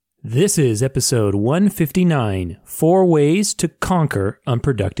This is episode 159, 4 Ways to Conquer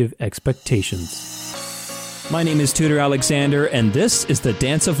Unproductive Expectations. My name is Tudor Alexander, and this is the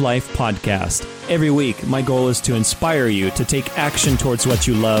Dance of Life podcast. Every week, my goal is to inspire you to take action towards what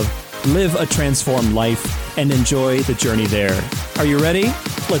you love, live a transformed life, and enjoy the journey there. Are you ready?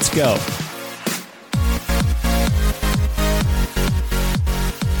 Let's go.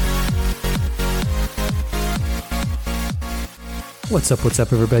 What's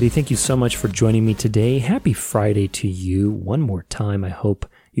up, everybody? Thank you so much for joining me today. Happy Friday to you. One more time, I hope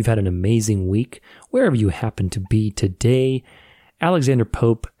you've had an amazing week, wherever you happen to be today. Alexander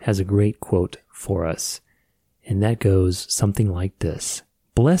Pope has a great quote for us, and that goes something like this.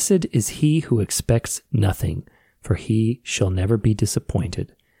 Blessed is he who expects nothing, for he shall never be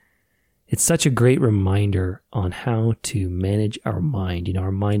disappointed. It's such a great reminder on how to manage our mind. You know,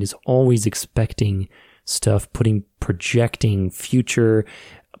 our mind is always expecting stuff, projecting future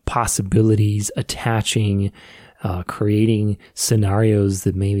possibilities, attaching, creating scenarios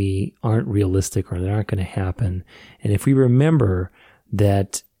that maybe aren't realistic or that aren't going to happen. And if we remember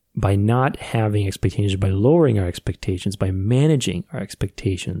that by not having expectations, by lowering our expectations, by managing our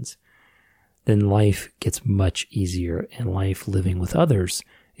expectations, then life gets much easier, and life living with others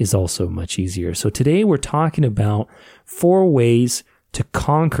is also much easier. So today we're talking about 4 ways to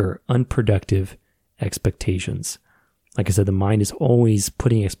conquer unproductive expectations. Like I said, the mind is always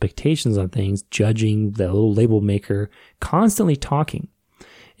putting expectations on things, judging, the little label maker, constantly talking.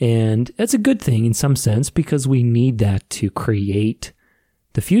 And that's a good thing in some sense, because we need that to create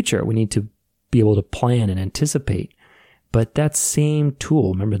the future. We need to be able to plan and anticipate. But that same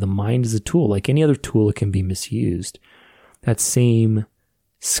tool, remember, the mind is a tool. Like any other tool, it can be misused. That same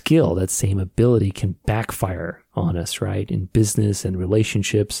skill, that same ability can backfire on us, right? In business and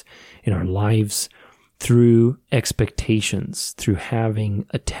relationships, in our lives, through expectations, through having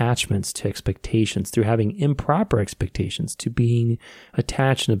attachments to expectations, through having improper expectations, to being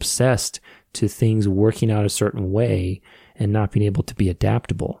attached and obsessed to things working out a certain way and not being able to be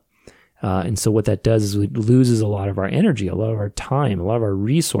adaptable. And so what that does is it loses a lot of our energy, a lot of our time, a lot of our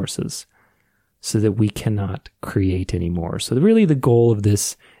resources, so that we cannot create anymore. So really the goal of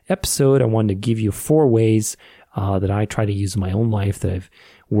this episode, I wanted to give you 4 ways that I try to use in my own life, that I've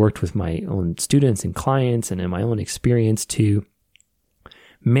worked with my own students and clients and in my own experience to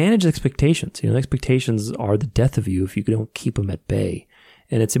manage expectations. You know, expectations are the death of you if you don't keep them at bay.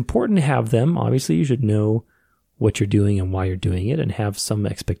 And it's important to have them. Obviously, you should know what you're doing and why you're doing it and have some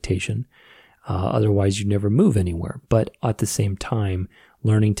expectation. Otherwise, you never move anywhere. But at the same time,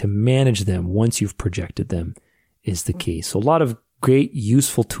 learning to manage them once you've projected them is the key. So a lot of great,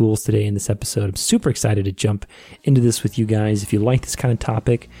 useful tools today in this episode. I'm super excited to jump into this with you guys. If you like this kind of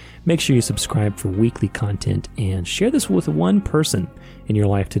topic, make sure you subscribe for weekly content and share this with one person in your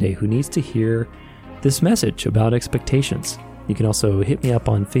life today who needs to hear this message about expectations. You can also hit me up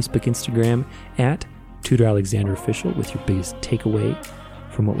on Facebook, Instagram at Tudor Alexander Official with your biggest takeaway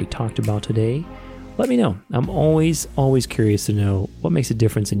from what we talked about today. Let me know. I'm always curious to know what makes a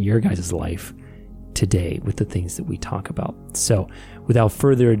difference in your guys' life today with the things that we talk about. So without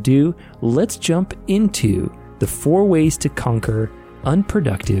further ado, let's jump into the 4 ways to conquer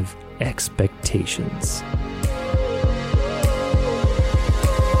unproductive expectations.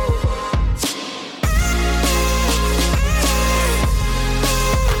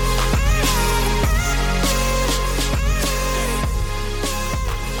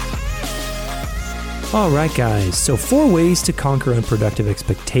 All right, guys. So 4 ways to conquer unproductive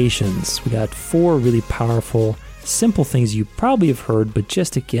expectations. We got 4 really powerful, simple things you probably have heard, but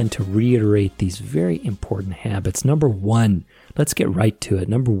just again to reiterate these very important habits. Number 1, let's get right to it.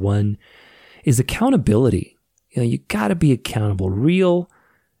 Number 1 is accountability. You know, you got to be accountable.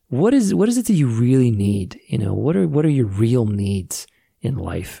 What is it that you really need? You know, what are your real needs in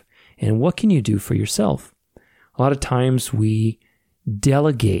life, and what can you do for yourself? A lot of times we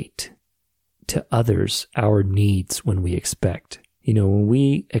delegate to others our needs when we expect. You know, when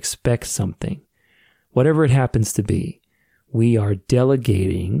we expect something, whatever it happens to be, we are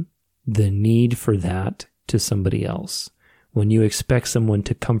delegating the need for that to somebody else. When you expect someone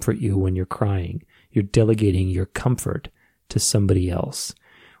to comfort you when you're crying, you're delegating your comfort to somebody else.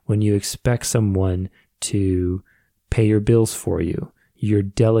 When you expect someone to pay your bills for you, you're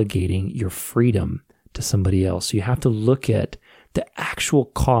delegating your freedom to somebody else. You have to look at the actual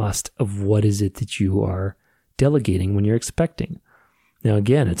cost of what is it that you are delegating when you're expecting. Now,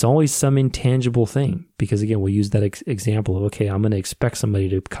 again, it's always some intangible thing, because again, we'll use that example of, okay, I'm going to expect somebody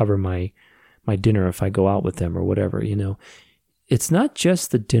to cover my dinner if I go out with them or whatever, you know. It's not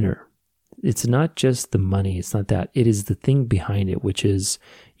just the dinner. it's not just the money. It's not that. It is the thing behind it, which is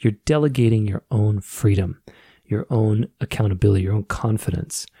you're delegating your own freedom, your own accountability, your own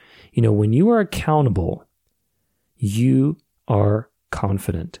confidence. When you are accountable, you are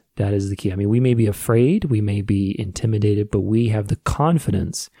confident. That is the key. We may be afraid, we may be intimidated, but we have the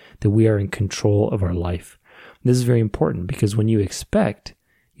confidence that we are in control of our life. This is very important because when you expect,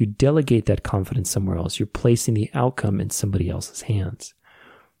 you delegate that confidence somewhere else. You're placing the outcome in somebody else's hands.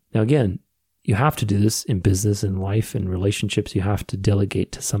 Now, again, you have to do this in business and life and relationships. You have to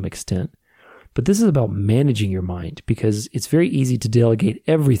delegate to some extent. But this is about managing your mind because it's very easy to delegate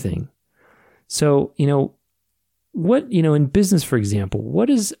everything. So, in business, for example, what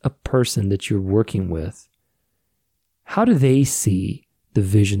is a person that you're working with? How do they see the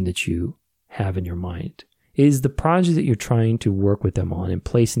vision that you have in your mind? Is the project that you're trying to work with them on and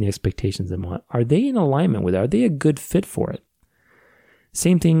placing the expectations on them, are they in alignment with it? Are they a good fit for it?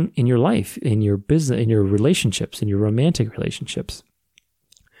 Same thing in your life, in your business, in your relationships, in your romantic relationships.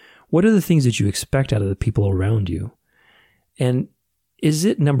 What are the things that you expect out of the people around you? And is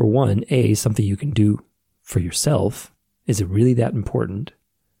it, number one, something you can do for yourself? Is it really that important?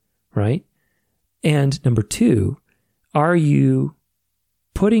 Right? And number two, are you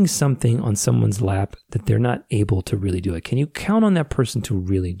putting something on someone's lap that they're not able to really do it? Can you count on that person to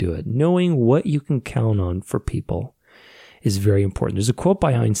really do it? Knowing what you can count on for people is very important. There's a quote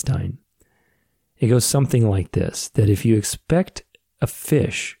by Einstein. It goes something like this, that if you expect a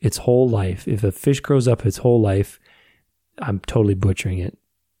fish its whole life, if a fish grows up its whole life, I'm totally butchering it,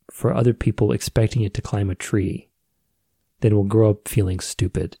 for other people expecting it to climb a tree, then it will grow up feeling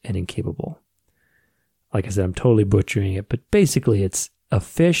stupid and incapable. Like I said, I'm totally butchering it, but basically it's a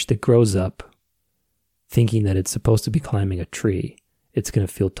fish that grows up thinking that it's supposed to be climbing a tree. It's going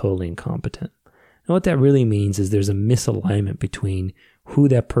to feel totally incompetent. And what that really means is there's a misalignment between who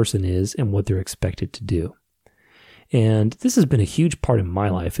that person is and what they're expected to do. And this has been a huge part of my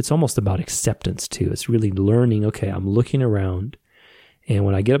life. It's almost about acceptance too. It's really learning, okay, I'm looking around, and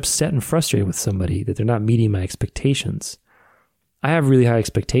when I get upset and frustrated with somebody that they're not meeting my expectations, I have really high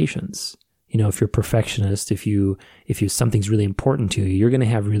expectations. If you're a perfectionist, if something's really important to you, you're going to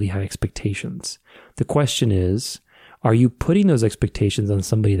have really high expectations. The question is, are you putting those expectations on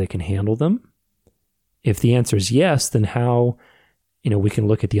somebody that can handle them? If the answer is yes, then how, we can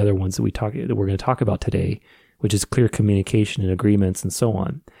look at the other ones that we're going to talk about today, which is clear communication and agreements and so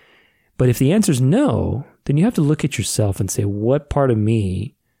on. But if the answer is no, then you have to look at yourself and say, what part of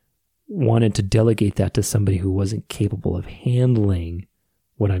me wanted to delegate that to somebody who wasn't capable of handling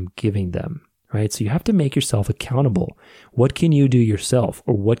what I'm giving them, right? So you have to make yourself accountable. What can you do yourself,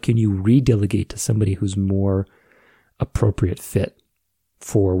 or what can you redelegate to somebody who's more appropriate fit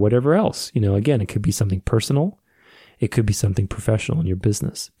for whatever else? Again, it could be something personal. It could be something professional in your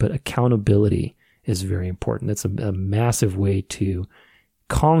business, but accountability is very important. That's a massive way to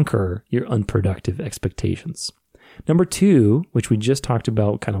conquer your unproductive expectations. Number two, which we just talked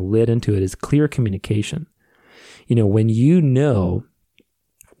about, kind of led into it, is clear communication. When you know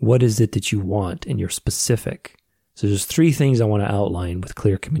what is it that you want and you're specific. So there's three things I want to outline with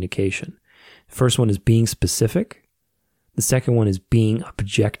clear communication. The first one is being specific. The second one is being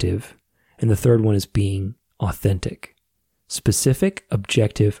objective. And the third one is being authentic. Specific,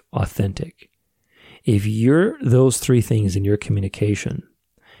 objective, authentic. If you're those three things in your communication,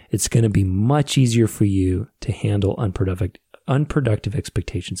 it's going to be much easier for you to handle unproductive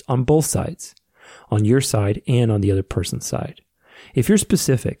expectations on both sides, on your side and on the other person's side. If you're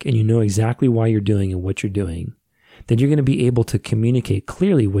specific and you know exactly why you're doing and what you're doing, then you're going to be able to communicate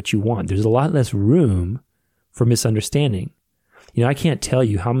clearly what you want. There's a lot less room for misunderstanding. I can't tell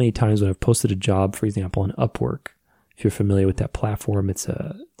you how many times when I've posted a job, for example, on Upwork, if you're familiar with that platform, it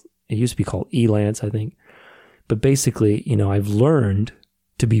used to be called Elance, I think. But basically, I've learned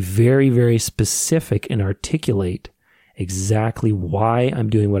to be very, very specific and articulate exactly why I'm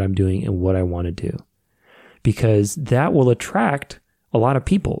doing what I'm doing and what I want to do. Because that will attract a lot of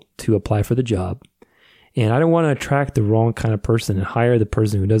people to apply for the job. And I don't want to attract the wrong kind of person and hire the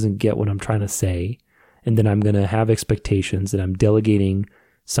person who doesn't get what I'm trying to say. And then I'm going to have expectations that I'm delegating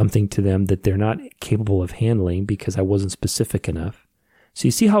something to them that they're not capable of handling because I wasn't specific enough. So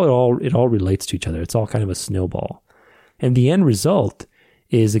you see how it all relates to each other. It's all kind of a snowball. And the end result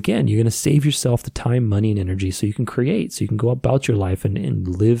is, again, you're going to save yourself the time, money, and energy so you can create, so you can go about your life and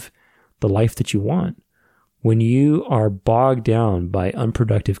live the life that you want. When you are bogged down by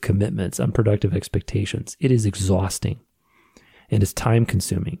unproductive commitments, unproductive expectations, it is exhausting and it's time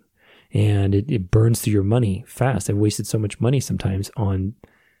consuming and it burns through your money fast. I've wasted so much money sometimes on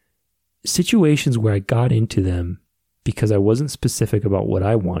situations where I got into them because I wasn't specific about what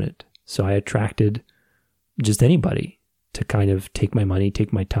I wanted. So I attracted just anybody to kind of take my money,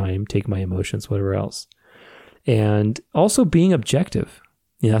 take my time, take my emotions, whatever else. And also being objective.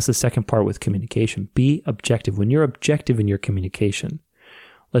 That's the second part with communication. Be objective. When you're objective in your communication,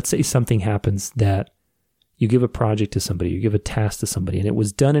 let's say something happens that you give a project to somebody, you give a task to somebody, and it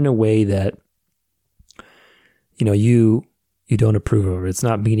was done in a way that, you don't approve of it. It's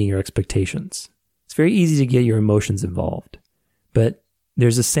not meeting your expectations. It's very easy to get your emotions involved. But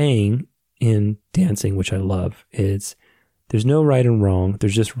there's a saying in dancing, which I love, is there's no right and wrong,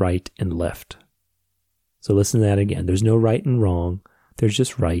 there's just right and left. So listen to that again. There's no right and wrong, there's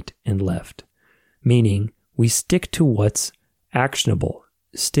just right and left. Meaning we stick to what's actionable,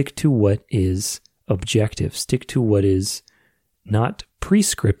 stick to what is objective, stick to what is not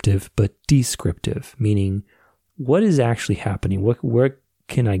prescriptive, but descriptive, meaning what is actually happening? Where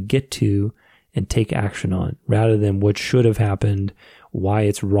can I get to and take action on, rather than what should have happened, why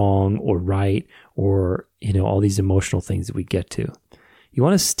it's wrong or right, or, all these emotional things that we get to. You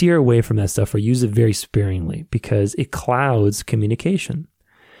want to steer away from that stuff or use it very sparingly because it clouds communication.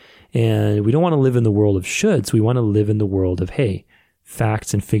 And we don't want to live in the world of shoulds. We want to live in the world of, hey,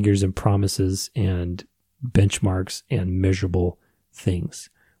 facts and figures and promises and benchmarks and measurable things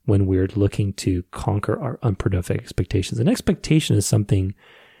when we're looking to conquer our unproductive expectations. An expectation is something,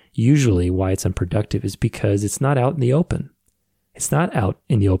 usually why it's unproductive is because it's not out in the open. It's not out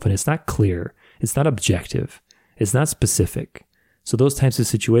in the open. It's not clear. It's not objective. It's not specific. So those types of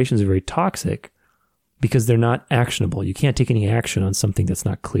situations are very toxic because they're not actionable. You can't take any action on something that's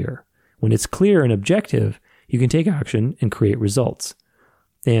not clear. When it's clear and objective, you can take action and create results.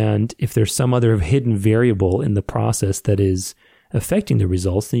 And if there's some other hidden variable in the process that is affecting the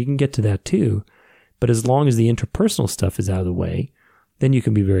results, then you can get to that too. But as long as the interpersonal stuff is out of the way, then you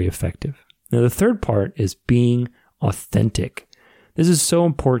can be very effective. Now, the third part is being authentic. This is so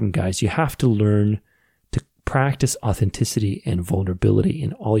important, guys. You have to learn to practice authenticity and vulnerability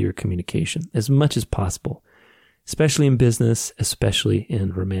in all your communication as much as possible, especially in business, especially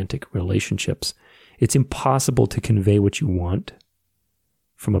in romantic relationships. It's impossible to convey what you want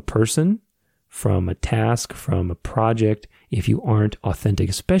from a person, from a task, from a project, if you aren't authentic,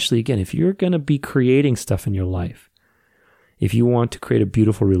 especially, again, if you're going to be creating stuff in your life. If you want to create a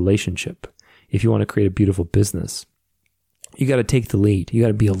beautiful relationship, if you want to create a beautiful business, you got to take the lead. You got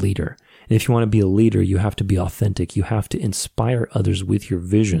to be a leader. And if you want to be a leader, you have to be authentic. You have to inspire others with your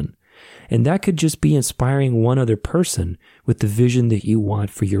vision. And that could just be inspiring one other person with the vision that you want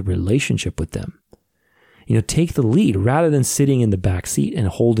for your relationship with them. Take the lead rather than sitting in the back seat and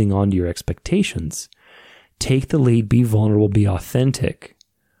holding on to your expectations. Take the lead, be vulnerable, be authentic,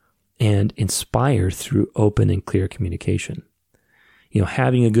 and inspire through open and clear communication.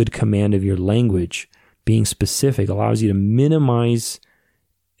 Having a good command of your language, being specific, allows you to minimize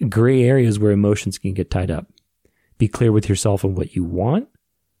gray areas where emotions can get tied up. Be clear with yourself on what you want.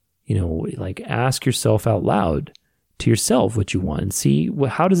 Ask yourself out loud to yourself what you want and see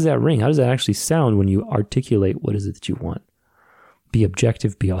how does that ring? How does that actually sound when you articulate what is it that you want? Be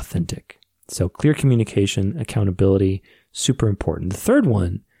objective, be authentic. So clear communication, accountability, super important. The third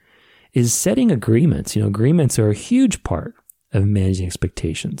one is setting agreements. Agreements are a huge part of managing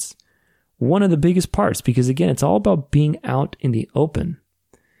expectations. One of the biggest parts, because again, it's all about being out in the open.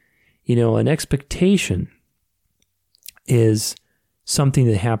 An expectation is something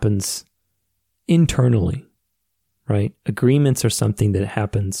that happens internally, right? Agreements are something that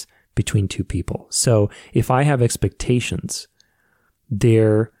happens between two people. So if I have expectations,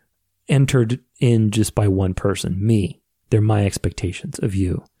 they're entered in just by one person, me. They're my expectations of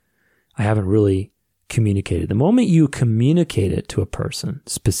you. I haven't really communicated. The moment you communicate it to a person,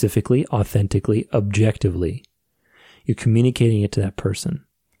 specifically, authentically, objectively, you're communicating it to that person.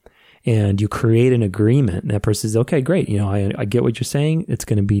 And you create an agreement, and that person says, okay, great. I get what you're saying. It's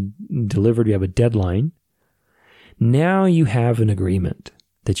going to be delivered. You have a deadline. Now you have an agreement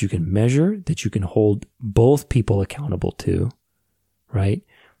that you can measure, that you can hold both people accountable to, right?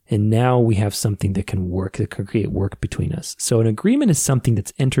 And now we have something that can work, that can create work between us. So an agreement is something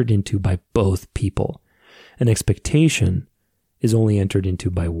that's entered into by both people. An expectation is only entered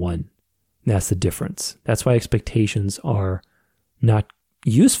into by one. That's the difference. That's why expectations are not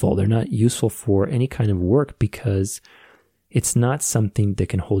useful. They're not useful for any kind of work because it's not something that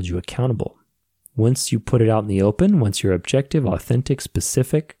can hold you accountable. Once you put it out in the open, once you're objective, authentic,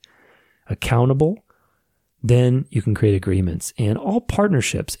 specific, accountable, then you can create agreements. And all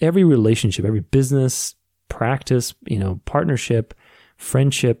partnerships, every relationship, every business, practice, partnership,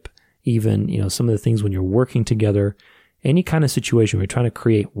 friendship, even, some of the things when you're working together, any kind of situation where you're trying to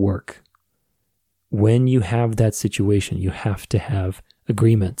create work. When you have that situation, you have to have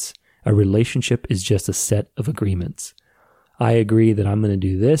agreements. A relationship is just a set of agreements. I agree that I'm going to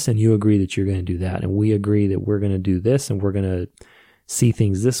do this, and you agree that you're going to do that. And we agree that we're going to do this, and we're going to see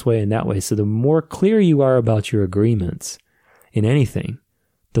things this way and that way. So the more clear you are about your agreements in anything,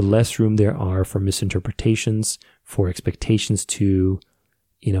 the less room there are for misinterpretations, for expectations to,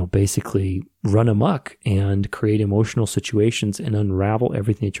 basically run amok and create emotional situations and unravel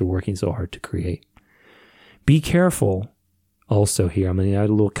everything that you're working so hard to create. Be careful also here. I'm going to add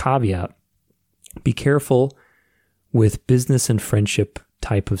a little caveat. Be careful with business and friendship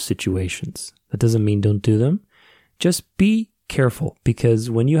type of situations. That doesn't mean don't do them. Just be careful, because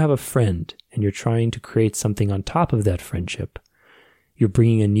when you have a friend and you're trying to create something on top of that friendship, you're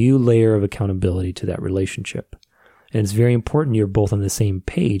bringing a new layer of accountability to that relationship. And it's very important you're both on the same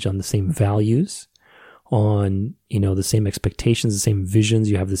page, on the same values, on, the same expectations, the same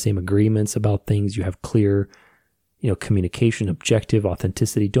visions. You have the same agreements about things. You have clear, communication, objective,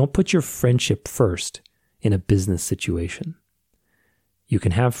 authenticity. Don't put your friendship first in a business situation. You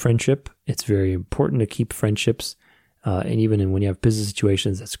can have friendship. It's very important to keep friendships. And even when you have business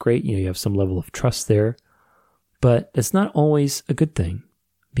situations, that's great. You have some level of trust there. But it's not always a good thing,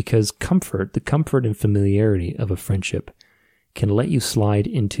 because the comfort and familiarity of a friendship can let you slide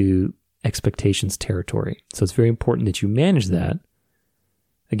into expectations territory. So it's very important that you manage that.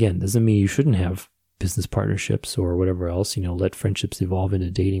 Again, doesn't mean you shouldn't have business partnerships or whatever else, let friendships evolve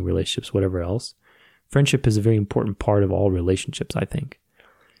into dating relationships, whatever else. Friendship is a very important part of all relationships, I think.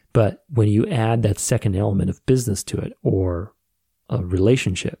 But when you add that second element of business to it, or a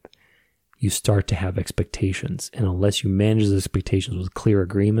relationship, you start to have expectations. And unless you manage those expectations with clear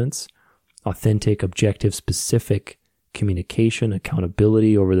agreements, authentic, objective, specific communication,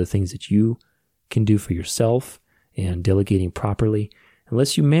 accountability over the things that you can do for yourself, and delegating properly,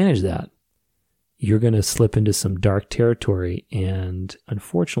 unless you manage that, you're going to slip into some dark territory. And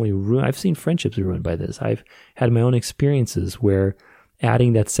unfortunately, I've seen friendships ruined by this. I've had my own experiences where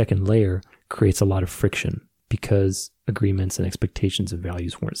adding that second layer creates a lot of friction, because agreements and expectations and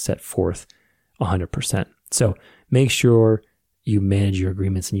values weren't set forth 100%. So make sure you manage your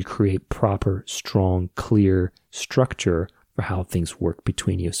agreements and you create proper, strong, clear structure for how things work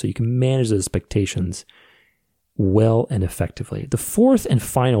between you, so you can manage those expectations well and effectively. The fourth and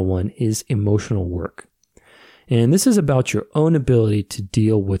final one is emotional work. And this is about your own ability to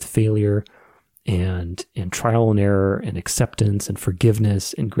deal with failure and trial and error and acceptance and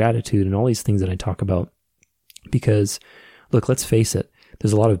forgiveness and gratitude and all these things that I talk about. Because, look, let's face it,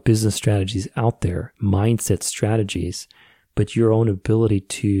 there's a lot of business strategies out there, mindset strategies, but your own ability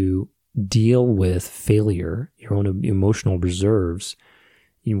to deal with failure, your own emotional reserves,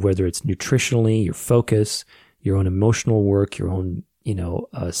 whether it's nutritionally, your focus, your own emotional work, your own,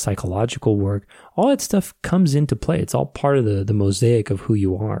 psychological work, all that stuff comes into play. It's all part of the mosaic of who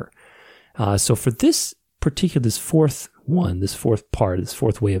you are. So for this fourth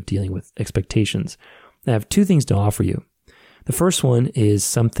way of dealing with expectations, I have two things to offer you. The first one is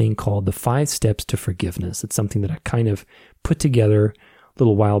something called the 5 Steps to Forgiveness. It's something that I kind of put together a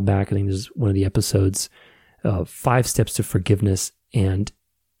little while back. I think this is one of the episodes, 5 Steps to Forgiveness. And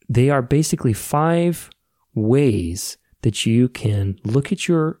they are basically 5 ways that you can look at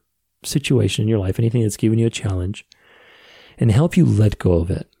your situation in your life, anything that's given you a challenge, and help you let go of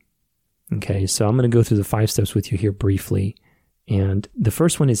it. Okay, so I'm going to go through the 5 steps with you here briefly. And the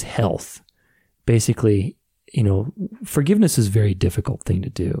first one is health. Basically, forgiveness is a very difficult thing to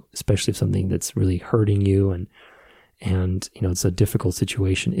do, especially if something that's really hurting you and it's a difficult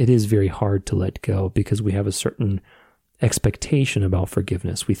situation. It is very hard to let go because we have a certain expectation about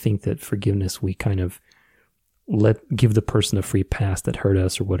forgiveness. We think that forgiveness, we kind of give the person a free pass that hurt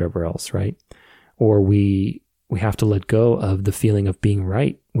us or whatever else, right? Or we have to let go of the feeling of being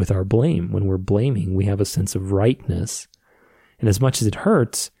right with our blame. When we're blaming, we have a sense of rightness. And as much as it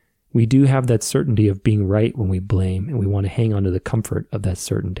hurts, we do have that certainty of being right when we blame, and we want to hang on to the comfort of that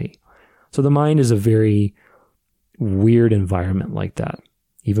certainty. So the mind is a very weird environment like that.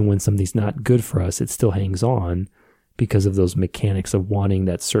 Even when something's not good for us, it still hangs on because of those mechanics of wanting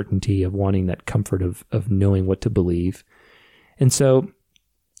that certainty, of wanting that comfort of knowing what to believe. And so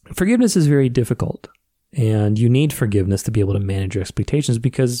forgiveness is very difficult. And you need forgiveness to be able to manage your expectations,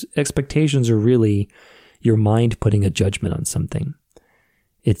 because expectations are really your mind putting a judgment on something.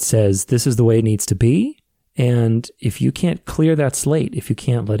 It says, this is the way it needs to be. And if you can't clear that slate, if you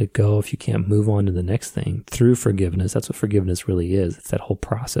can't let it go, if you can't move on to the next thing through forgiveness, that's what forgiveness really is. It's that whole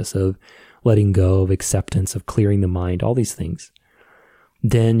process of letting go, of acceptance, of clearing the mind, all these things.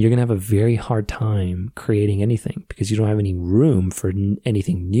 Then you're going to have a very hard time creating anything because you don't have any room for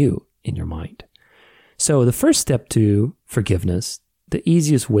anything new in your mind. So the first step to forgiveness, the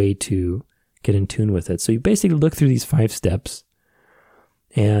easiest way to get in tune with it. So you basically look through these 5 steps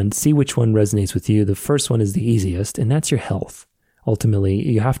and see which one resonates with you. The first one is the easiest, and that's your health. Ultimately,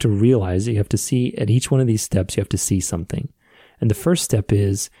 you have to realize that you have to see at each one of these steps, you have to see something. And the first step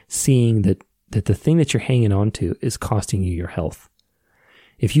is seeing that the thing that you're hanging on to is costing you your health.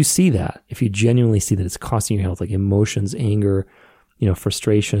 If you see that, if you genuinely see that it's costing your health, like emotions, anger,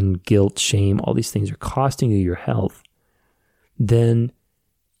 frustration, guilt, shame, all these things are costing you your health, then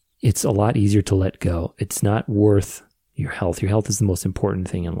it's a lot easier to let go. It's not worth your health. Your health is the most important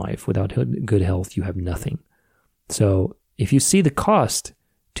thing in life. Without good health, you have nothing. So if you see the cost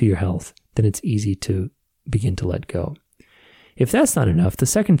to your health, then it's easy to begin to let go. If that's not enough, the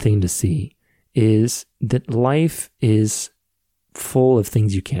second thing to see is that life is full of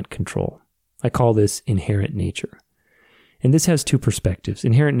things you can't control. I call this inherent nature. And this has 2 perspectives.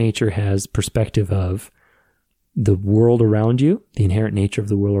 Inherent nature has perspective of the world around you, the inherent nature of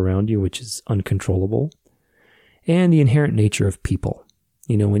the world around you, which is uncontrollable, and the inherent nature of people.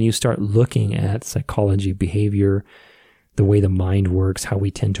 When you start looking at psychology, behavior, the way the mind works, how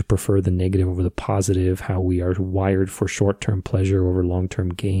we tend to prefer the negative over the positive, how we are wired for short-term pleasure over long-term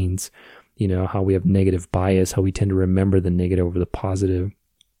gains, how we have negative bias, how we tend to remember the negative over the positive,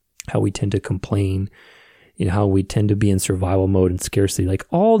 how we tend to complain, how we tend to be in survival mode and scarcity, like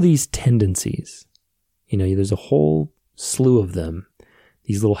all these tendencies, there's a whole slew of them,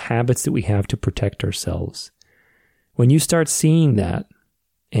 these little habits that we have to protect ourselves. When you start seeing that,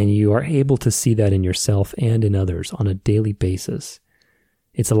 and you are able to see that in yourself and in others on a daily basis,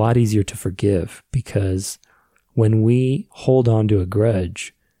 it's a lot easier to forgive, because when we hold on to a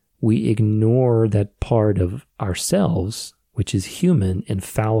grudge, we ignore that part of ourselves, which is human and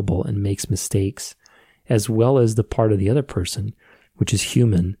fallible and makes mistakes, as well as the part of the other person, which is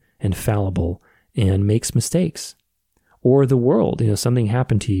human and fallible and makes mistakes. Or the world, something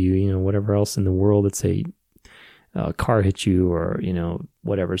happened to you, whatever else in the world, let's say a car hit you, or,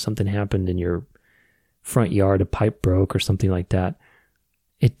 whatever, something happened in your front yard, a pipe broke or something like that.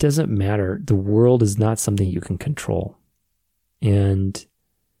 It doesn't matter. The world is not something you can control. And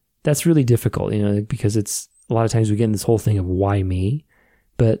that's really difficult, because it's a lot of times we get in this whole thing of why me,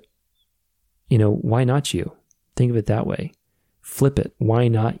 but, why not you? Think of it that way. Flip it. Why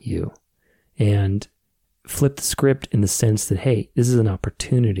not you? And flip the script in the sense that, hey, this is an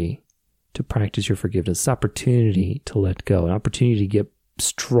opportunity to practice your forgiveness, an opportunity to let go, an opportunity to get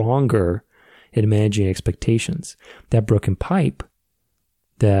stronger at managing expectations. That broken pipe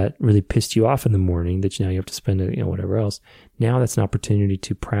that really pissed you off in the morning, that now you have to spend, whatever else. Now that's an opportunity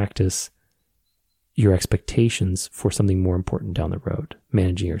to practice your expectations for something more important down the road,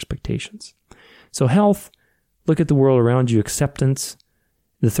 managing your expectations. So health, look at the world around you, acceptance.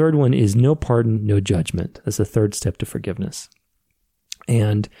 The third one is no pardon, no judgment. That's the third step to forgiveness.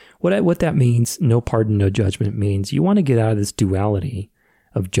 And what that means, no pardon, no judgment, means you want to get out of this duality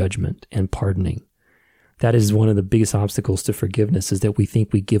of judgment and pardoning. That is one of the biggest obstacles to forgiveness, is that we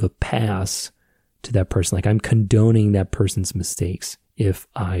think we give a pass to that person. Like, I'm condoning that person's mistakes if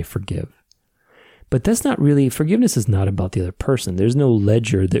I forgive. But that's not really, forgiveness is not about the other person. There's no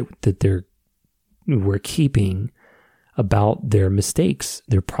ledger that we're keeping about their mistakes,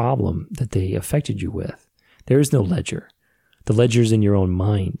 their problem that they affected you with. There is no ledger. The ledger's in your own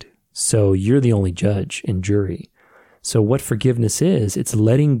mind. So you're the only judge and jury. So what forgiveness is, it's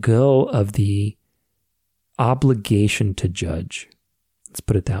letting go of the obligation to judge. Let's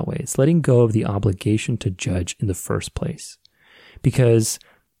put it that way. It's letting go of the obligation to judge in the first place. Because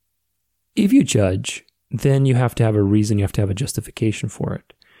if you judge, then you have to have a reason, you have to have a justification for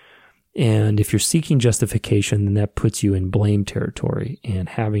it. And if you're seeking justification, then that puts you in blame territory and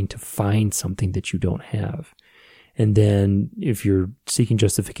having to find something that you don't have. And then if you're seeking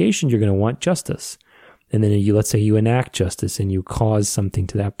justification, you're going to want justice. And then let's say you enact justice and you cause something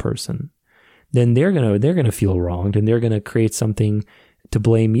to that person. Then they're going to feel wronged, and they're going to create something to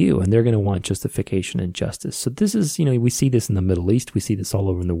blame you, and they're going to want justification and justice. So this is, we see this in the Middle East. We see this all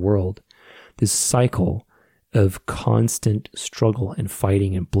over in the world. This cycle of constant struggle and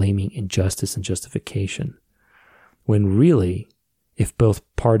fighting and blaming injustice and justification. When really, if both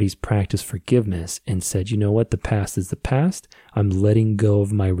parties practice forgiveness and said, you know what, the past is the past, I'm letting go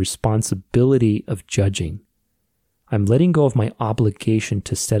of my responsibility of judging. I'm letting go of my obligation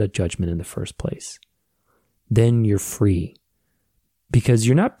to set a judgment in the first place. Then you're free, because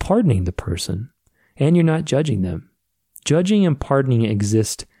you're not pardoning the person and you're not judging them. Judging and pardoning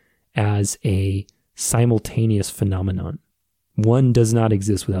exist as a simultaneous phenomenon. One does not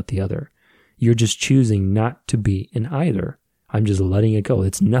exist without the other. You're just choosing not to be in either. I'm just letting it go.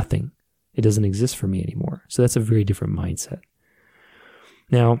 It's nothing. It doesn't exist for me anymore. So that's a very different mindset.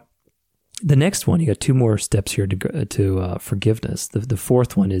 Now, the next one, you got two more steps here to forgiveness. The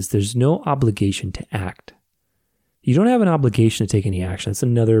fourth one is there's no obligation to act. You don't have an obligation to take any action. That's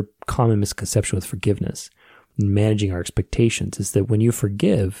another common misconception with forgiveness. Managing our expectations is that when you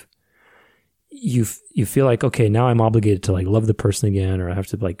forgive, you feel like, okay, now I'm obligated to like love the person again, or I have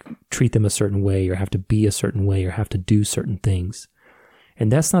to like treat them a certain way, or have to be a certain way, or have to do certain things.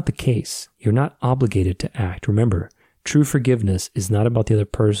 And that's not the case. You're not obligated to act. Remember, true forgiveness is not about the other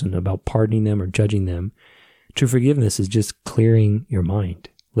person, about pardoning them or judging them. True forgiveness is just clearing your mind,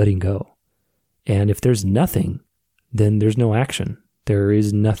 letting go. And if there's nothing, then there's no action. There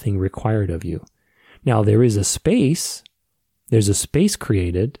is nothing required of you. Now, there is a space. There's a space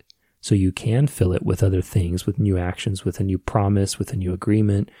created so you can fill it with other things, with new actions, with a new promise, with a new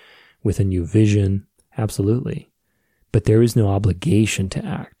agreement, with a new vision. Absolutely. But there is no obligation to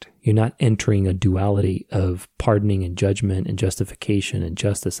act. You're not entering a duality of pardoning and judgment and justification and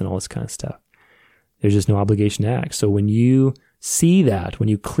justice and all this kind of stuff. There's just no obligation to act. So when you see that, when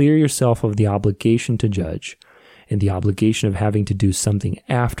you clear yourself of the obligation to judge and the obligation of having to do something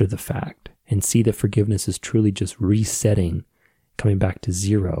after the fact, and see that forgiveness is truly just resetting, coming back to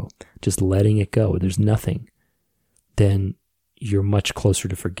zero, just letting it go, there's nothing, then you're much closer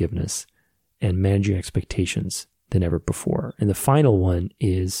to forgiveness and managing expectations than ever before. And the final one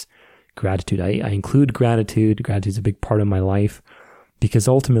is gratitude. I include gratitude. Gratitude is a big part of my life because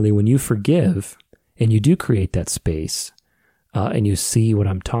ultimately when you forgive and you do create that space and you see what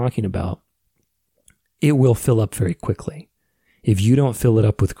I'm talking about, it will fill up very quickly. If you don't fill it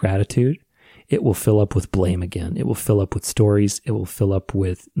up with gratitude, it will fill up with blame again. It will fill up with stories. It will fill up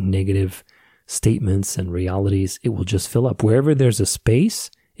with negative statements and realities. It will just fill up. Wherever there's a space,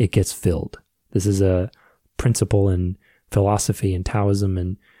 it gets filled. This is a principle in philosophy and Taoism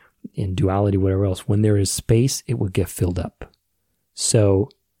and in duality, whatever else. When there is space, it will get filled up. So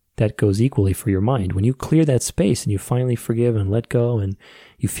that goes equally for your mind. When you clear that space and you finally forgive and let go and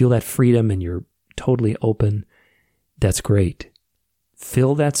you feel that freedom and you're totally open, that's great.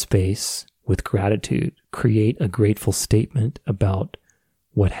 Fill that space with gratitude. Create a grateful statement about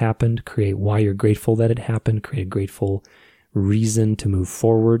what happened. Create why you're grateful that it happened. Create a grateful reason to move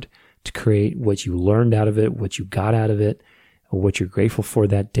forward, to create what you learned out of it, what you got out of it, what you're grateful for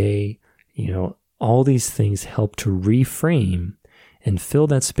that day. You know, all these things help to reframe and fill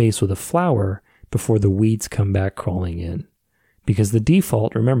that space with a flower before the weeds come back crawling in. Because the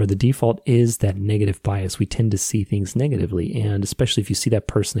default, remember, the default is that negative bias. We tend to see things negatively. And especially if you see that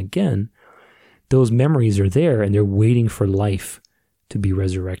person again, those memories are there and they're waiting for life to be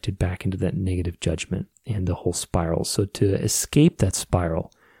resurrected back into that negative judgment and the whole spiral. So to escape that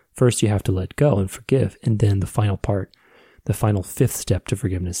spiral, first you have to let go and forgive. And then the final part, the final fifth step to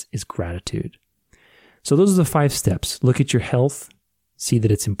forgiveness is gratitude. So those are the 5 steps. Look at your health. See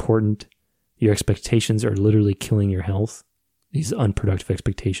that it's important. Your expectations are literally killing your health. These unproductive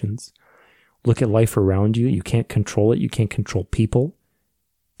expectations. Look at life around you. You can't control it. You can't control people.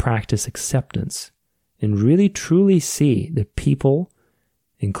 Practice acceptance and really truly see that people,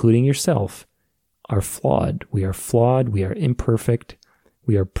 including yourself, are flawed. We are flawed. We are imperfect.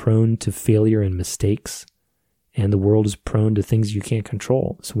 We are prone to failure and mistakes. And the world is prone to things you can't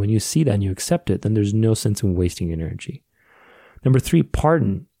control. So when you see that and you accept it, then there's no sense in wasting your energy. Number 3,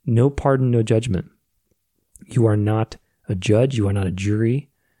 pardon. No pardon, no judgment. You are not a judge. You are not a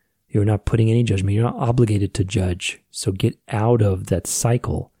jury. You're not putting any judgment. You're not obligated to judge. So get out of that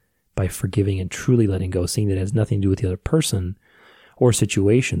cycle by forgiving and truly letting go, seeing that it has nothing to do with the other person or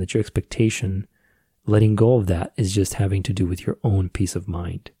situation, that your expectation, letting go of that is just having to do with your own peace of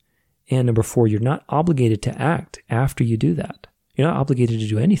mind. And number 4, you're not obligated to act after you do that. You're not obligated to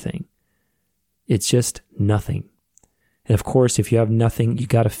do anything. It's just nothing. And of course, if you have nothing, you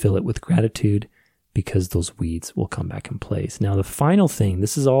got to fill it with gratitude because those weeds will come back in place. Now, the final thing,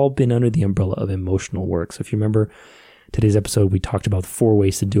 this has all been under the umbrella of emotional work. So if you remember today's episode, we talked about 4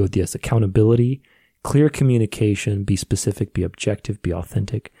 ways to do it. Yes, accountability, clear communication, be specific, be objective, be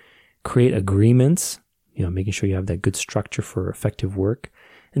authentic, create agreements, making sure you have that good structure for effective work.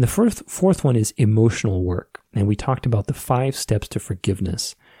 And the fourth one is emotional work. And we talked about the 5 steps to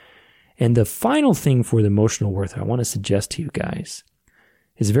forgiveness. And the final thing for the emotional work that I want to suggest to you guys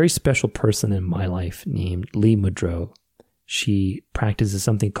is a very special person in my life named Lee Mudrow. She practices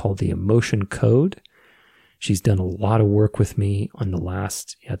something called the emotion code. She's done a lot of work with me on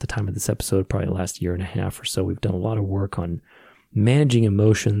at the time of this episode, probably the last year and a half or so. We've done a lot of work on managing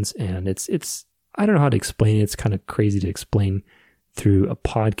emotions, and it's I don't know how to explain it. It's kind of crazy to explain through a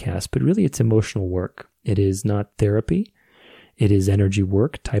podcast, but really it's emotional work. It is not therapy. It is energy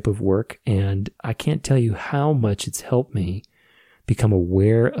work, type of work. And I can't tell you how much it's helped me become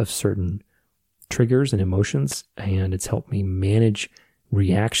aware of certain triggers and emotions, and it's helped me manage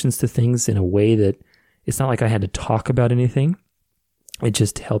reactions to things in a way that it's not like I had to talk about anything. It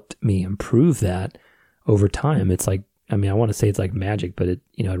just helped me improve that over time. It's like, I want to say it's like magic, but it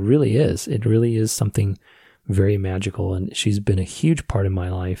really is. It really is something very magical. And she's been a huge part of my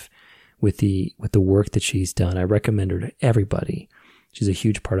life with the work that she's done. I recommend her to everybody. She's a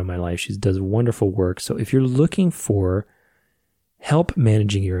huge part of my life. She does wonderful work. So if you're looking for help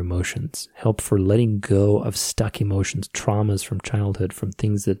managing your emotions, help for letting go of stuck emotions, traumas from childhood, from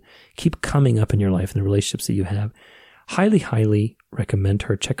things that keep coming up in your life and the relationships that you have, highly, highly recommend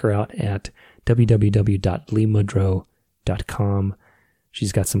her. Check her out at www.leemudrow.com.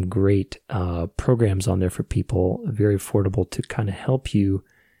 She's got some great programs on there for people, very affordable, to kind of help you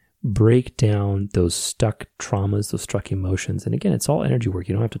break down those stuck traumas, those stuck emotions. And again, it's all energy work.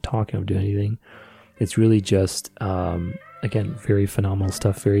 You don't have to talk, you don't have to do anything. It's really just, again, very phenomenal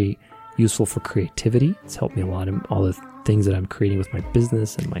stuff, very useful for creativity. It's helped me a lot in all the things that I'm creating with my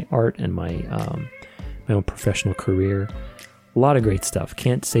business and my art and my own professional career. A lot of great stuff.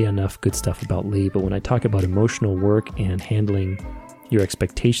 Can't say enough good stuff about Lee, but when I talk about emotional work and handling your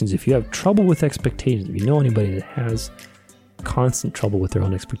expectations, if you have trouble with expectations, if you know anybody that has constant trouble with their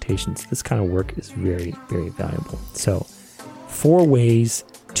own expectations, this kind of work is very, very valuable. So, 4 ways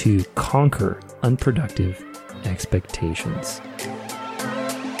to conquer unproductive expectations.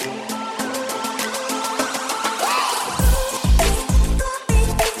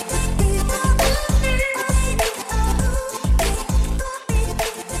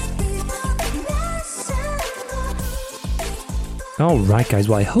 All right, guys.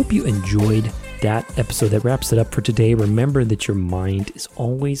 Well, I hope you enjoyed that episode. That wraps it up for today. Remember that your mind is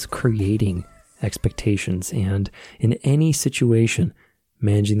always creating expectations, and in any situation,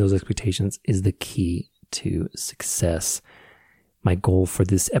 managing those expectations is the key to success. My goal for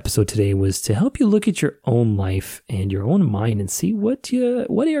this episode today was to help you look at your own life and your own mind and see what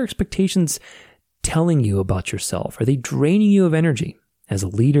are your expectations telling you about yourself? Are they draining you of energy as a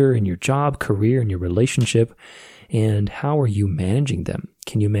leader in your job, career, and your relationship? And how are you managing them?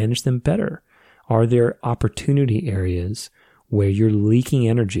 Can you manage them better? Are there opportunity areas where you're leaking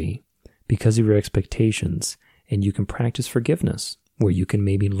energy because of your expectations, and you can practice forgiveness, where you can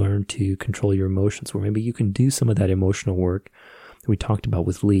maybe learn to control your emotions, where maybe you can do some of that emotional work that we talked about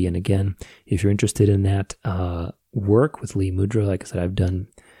with Lee? And again, if you're interested in that work with Lee Mudrow, like I said, I've done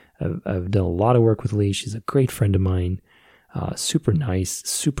a lot of work with Lee. She's a great friend of mine. Super nice,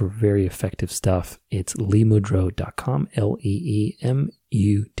 super very effective stuff. It's leemudrow.com,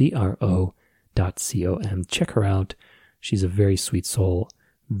 leemudro.com. Check her out. She's a very sweet soul,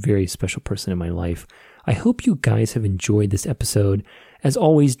 very special person in my life. I hope you guys have enjoyed this episode. As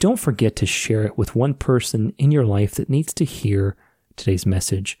always, don't forget to share it with one person in your life that needs to hear today's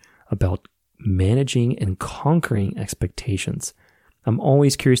message about managing and conquering expectations. I'm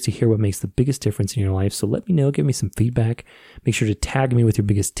always curious to hear what makes the biggest difference in your life, so let me know, give me some feedback. Make sure to tag me with your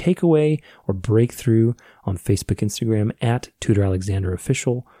biggest takeaway or breakthrough on Facebook, Instagram, at Tudor Alexander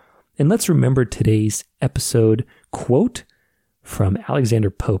Official. And let's remember today's episode quote from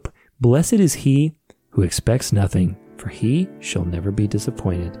Alexander Pope: "Blessed is he who expects nothing, for he shall never be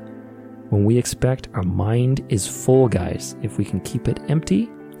disappointed." When we expect, our mind is full, guys. If we can keep it empty,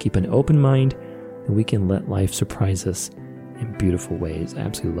 keep an open mind, then we can let life surprise us in beautiful ways. I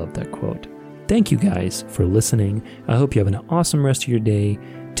absolutely love that quote. Thank you guys for listening. I hope you have an awesome rest of your day.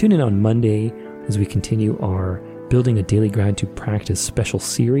 Tune in on Monday as we continue our Building a Daily Gratitude Practice special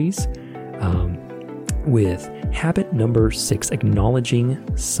series with habit number 6,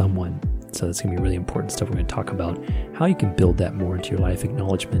 acknowledging someone. So that's going to be really important stuff. We're going to talk about how you can build that more into your life.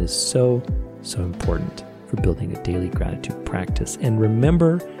 Acknowledgement is so, so important for building a daily gratitude practice. And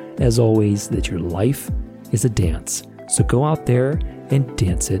remember, as always, that your life is a dance. So go out there and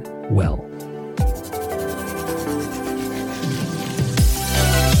dance it well.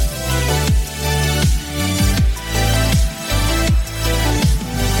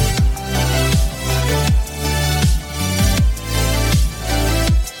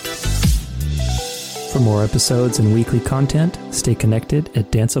 For more episodes and weekly content, stay connected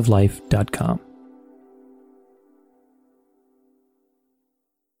at danceoflife.com.